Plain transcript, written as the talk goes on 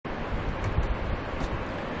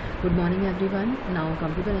Good morning everyone. Now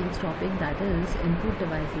come to the next topic, that is input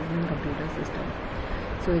devices in computer system.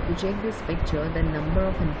 So if you check this picture, the number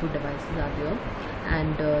of input devices are there,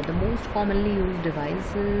 and the most commonly used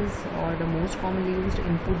devices or the most commonly used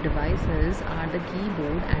input devices are the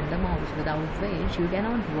keyboard and the mouse, without which you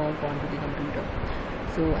cannot work onto the computer.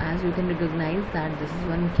 So as you can recognize that this is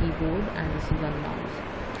one keyboard and this is one mouse.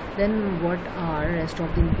 Then what are rest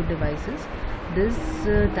of the input devices? This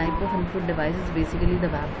type of input device is basically the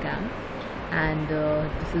webcam, and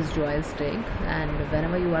this is joystick, and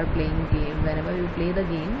whenever you are playing game, whenever you play the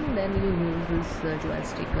game, then you use this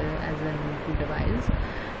joystick as an input device.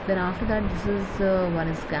 Then after that, this is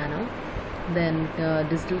one scanner. Then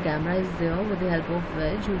digital camera is there, with the help of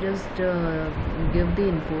which you just give the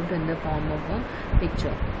input in the form of a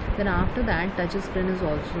picture. Then after that, touch screen is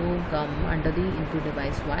also come under the input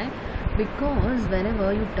device. Why? Because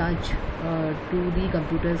whenever you touch to the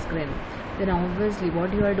computer screen, then obviously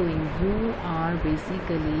what you are doing, you are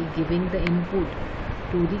basically giving the input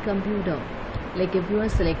to the computer. Like if you are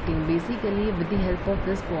selecting, basically with the help of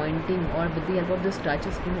this pointing or with the help of this touch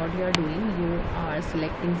screen, what you are doing, you are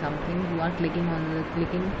selecting something, you are clicking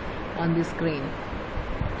on the screen.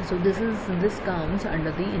 So this comes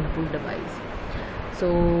under the input device. So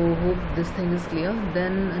hope this thing is clear.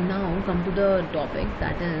 Then now come to the topic,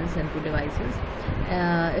 that is input devices.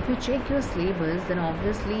 If you check your syllabus, then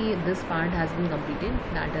obviously this part has been completed,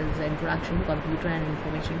 that is introduction to computer and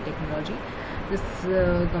information technology. This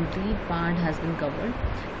complete part has been covered.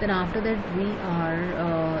 Then after that we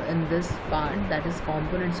are in this part, that is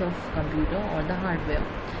components of computer or the hardware.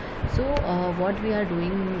 So what we are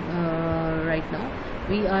doing right now,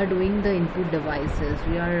 we are doing the input devices,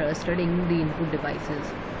 we are studying the input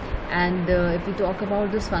devices. And if we talk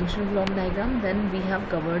about this functional block diagram, then we have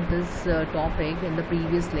covered this topic in the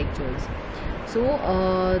previous lectures. So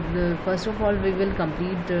first of all we will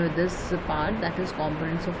complete this part, that is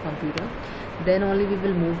components of computer. Then only we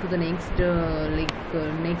will move to the next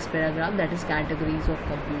next paragraph, that is categories of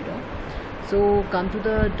computer. So come to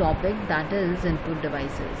the topic, that is input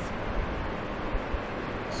devices.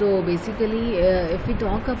 So basically if we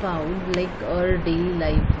talk about like our daily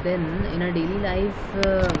life, then in our daily life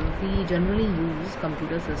we generally use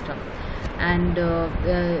computer system, and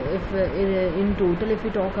if in total if we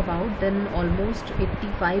talk about, then almost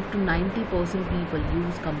 85 to 90% people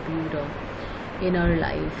use computer in our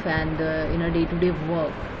life and in our day-to-day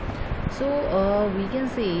work. So we can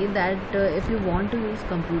say that if you want to use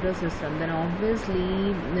computer system, then obviously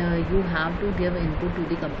you have to give input to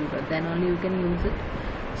the computer, then only you can use it.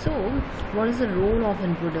 So what is the role of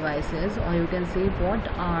input devices, or you can say what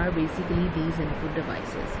are basically these input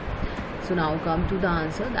devices? So now come to the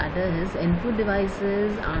answer, that is input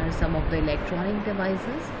devices are some of the electronic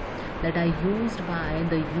devices that are used by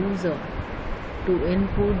the user to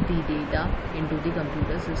input the data into the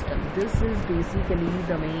computer system. This is basically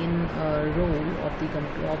the main role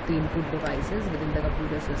of the input devices within the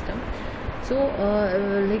computer system. So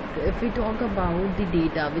like if we talk about the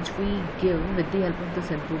data which we give with the help of this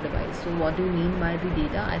input device, so what do you mean by the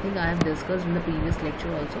data? I think I have discussed in the previous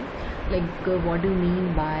lecture also, like what do you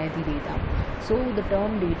mean by the data? So the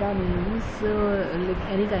term data means like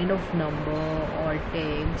any kind of number or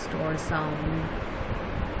text or sound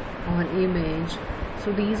or image.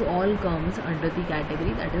 So these all comes under the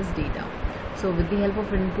category, that is data. So with the help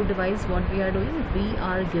of input device, what we are doing, we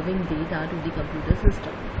are giving data to the computer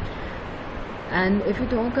system. And if you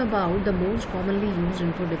talk about the most commonly used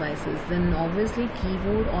input devices, then obviously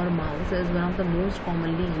keyboard or mouse is one of the most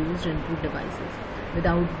commonly used input devices,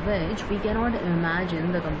 without which we cannot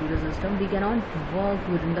imagine the computer system, we cannot work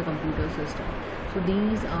within the computer system. So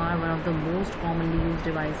these are one of the most commonly used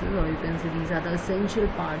devices, or you can say these are the essential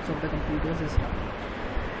parts of the computer system.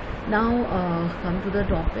 Now come to the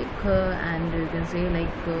topic and you can say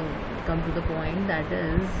like come to the point, that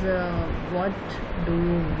is what do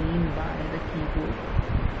you mean by the keyboard?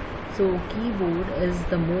 So keyboard is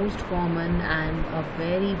the most common and a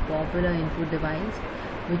very popular input device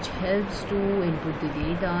which helps to input the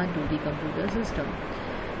data to the computer system.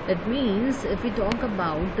 That means if we talk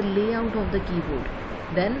about the layout of the keyboard,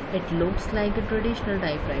 then it looks like a traditional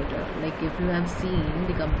typewriter. Like if you have seen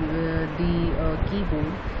the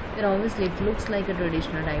keyboard, then obviously it looks like a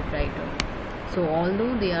traditional typewriter. So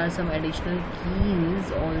although there are some additional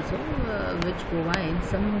keys also which provide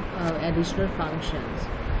some additional functions.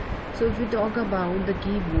 So if we talk about the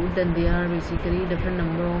keyboard, then there are basically different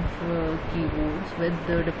number of keyboards with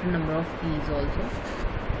different number of keys also.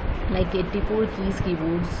 Like 84 keys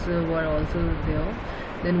keyboards were also there,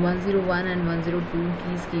 Then 101 and 102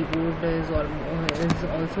 keys keyboard is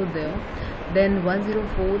also there. Then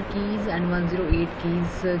 104 keys and 108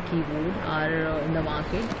 keys keyboard are in the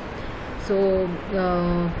market. So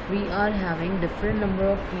we are having different number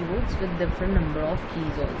of keyboards with different number of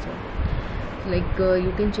keys also. Like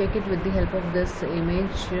you can check it with the help of this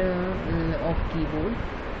image of keyboard,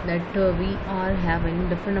 that we are having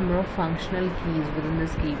different number of functional keys within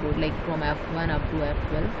this keyboard, like from F1 up to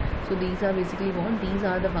F12. So these are basically what? These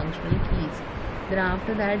are the functional keys. Then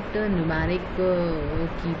after that numeric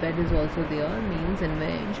keypad is also there, means in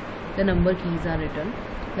which the number keys are written.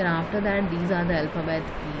 Then after that these are the alphabet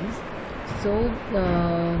keys. So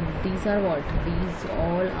these are what? These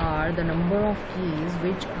all are the number of keys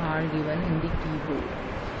which are given in the keyboard.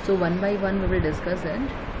 So one by one we will discuss it.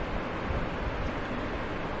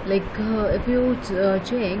 Like if you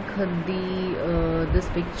check the this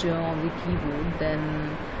picture of the keyboard,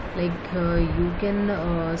 then like you can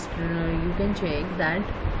check that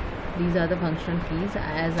these are the functional keys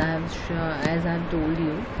as I have told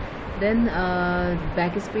you. Then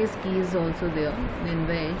backspace key is also there, in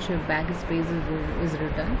which backspace is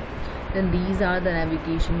written. Then these are the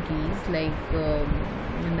navigation keys, like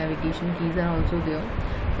navigation keys are also there.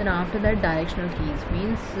 Then after that directional keys,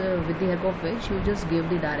 means with the help of which you just give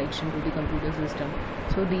the direction to the computer system.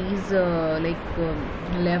 So these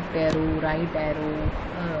left arrow, right arrow,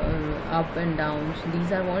 up and down, so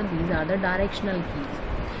these are what? These are the directional keys.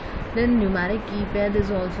 Then numeric keypad is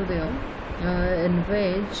also there, in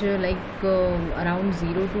which around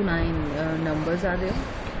 0 to 9 numbers are there.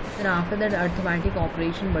 Then after that arithmetic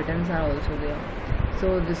operation buttons are also there.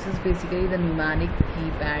 So this is basically the numeric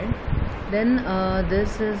keypad. Then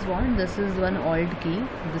this is what? This is one alt key,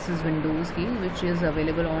 this is Windows key, which is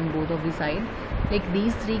available on both of the side. Like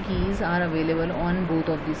these three keys are available on both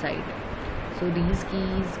of the side. So these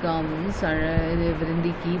keys comes within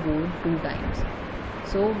the keyboard 2 times.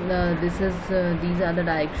 So these are the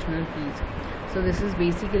directional keys. So this is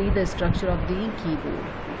basically the structure of the keyboard.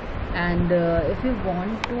 And if you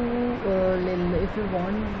want to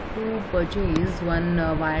purchase one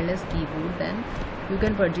wireless keyboard, then you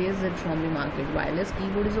can purchase it from the market. Wireless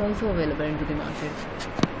keyboard is also available into the market.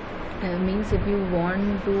 Means if you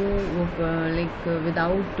want to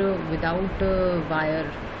without wire,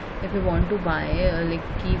 if you want to buy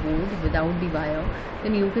keyboard without the wire,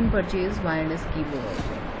 then you can purchase wireless keyboard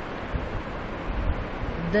also.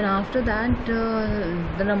 Then after that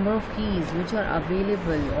the number of keys which are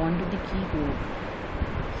available onto the keyboard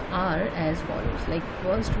are as follows. Like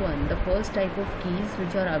first one, the first type of keys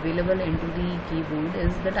which are available into the keyboard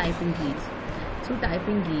is the typing keys. So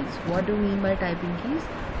typing keys, what do you mean by typing keys?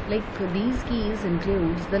 Like these keys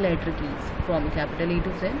includes the letter keys from capital A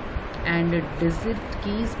to Z, and digit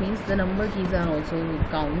keys means the number keys are also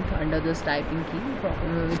count under this typing key,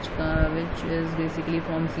 which is basically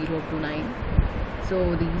from 0 up to 9.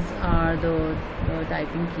 So these are the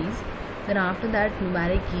typing keys. Then after that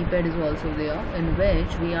numeric keypad is also there, in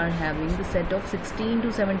which we are having the set of 16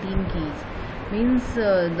 to 17 keys. Means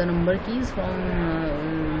the number keys from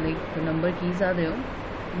the number keys are there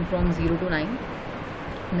from 0 to 9.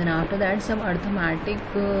 And then after that some arithmetic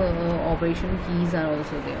operation keys are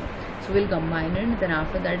also there. So we'll combine it. Then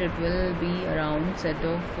after that it will be around set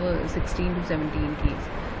of 16 to 17 keys.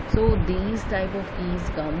 So these type of keys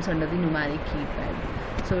comes under the numeric keypad.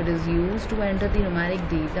 So it is used to enter the numeric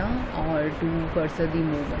data or to cursor the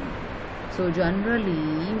movement. So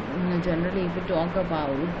generally if we talk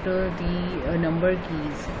about the number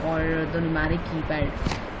keys or the numeric keypad,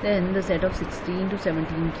 then the set of 16 to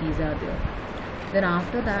 17 keys are there. Then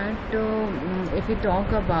after that if we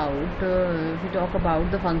talk about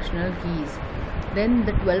the functional keys, then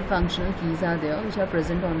the 12 functional keys are there which are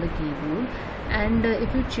present on the keyboard. And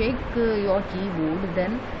if you check your keyboard,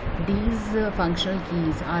 then these functional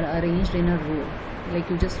keys are arranged in a row. Like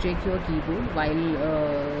you just check your keyboard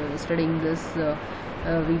while studying this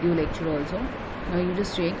video lecture also. You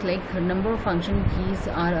just check like number of function keys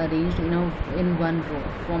are arranged in one row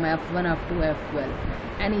from F1 up to F12,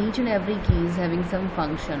 and each and every key is having some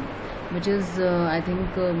function which is I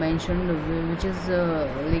think mentioned, which is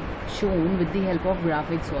like shown with the help of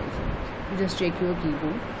graphics also. You just check your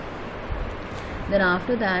keyboard. Then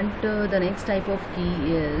after that the next type of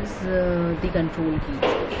key is the control keys.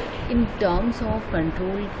 In terms of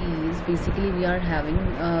control keys, basically we are having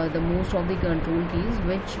the most of the control keys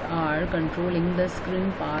which are controlling the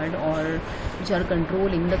screen part or which are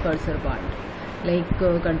controlling the cursor part. Like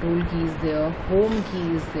control key is there, home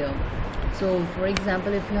key is there. So for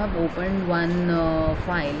example, if you have opened one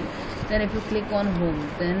file, then if you click on home,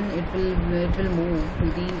 then it will move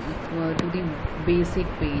to the basic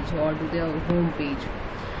page or to the home page.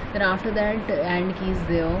 Then after that, and key is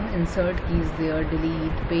there, insert key is there,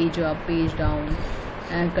 delete, page up, page down,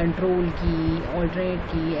 and control key, alternate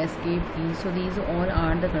key, escape key. So these all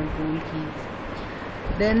are the control keys.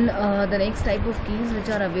 Then the next type of keys which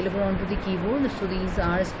are available onto the keyboard, so these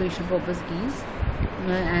are special purpose keys.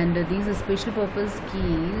 And these special purpose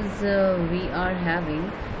keys, we are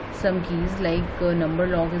having some keys like number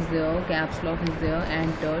lock is there, caps lock is there,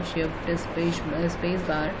 enter, shift, space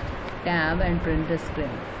bar, tab, and print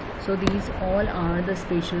screen. So these all are the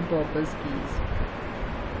special purpose keys.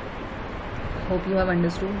 Hope you have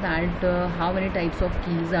understood that how many types of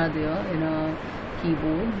keys are there in a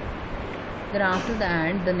keyboard. Then after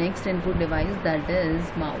that, the next input device, that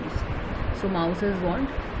is mouse. So mouse is what?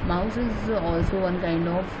 Mouse is also one kind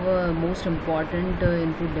of most important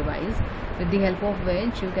input device, with the help of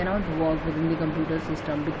which you cannot work within the computer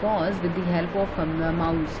system, because with the help of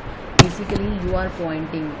mouse, basically you are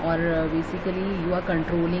pointing, or basically you are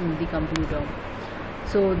controlling the computer.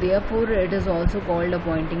 So therefore it is also called a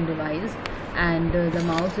pointing device. And the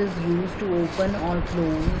mouse is used to open or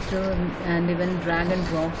close and even drag and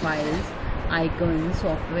drop files, icons,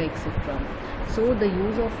 software, etc. So the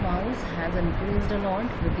use of mouse has increased a lot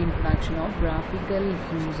with the introduction of graphical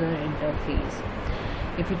user interface.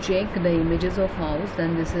 If you check the images of mouse,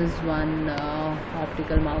 then this is one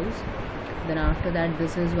optical mouse. Then after that,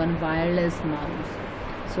 this is one wireless mouse.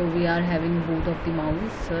 So we are having both of the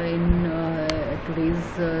mouse in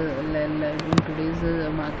today's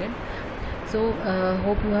market. So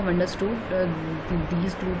hope you have understood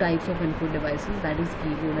these two types of input devices, that is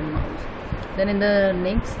keyboard and mouse. Then in the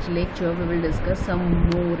next lecture we will discuss some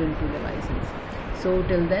more input devices. So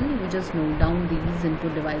till then, you just note down these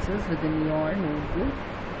input devices within your notebook,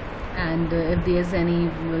 and if there is any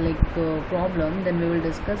problem, then we will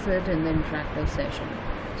discuss it in the interactive session.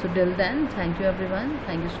 So till then, thank you everyone,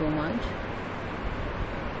 thank you so much.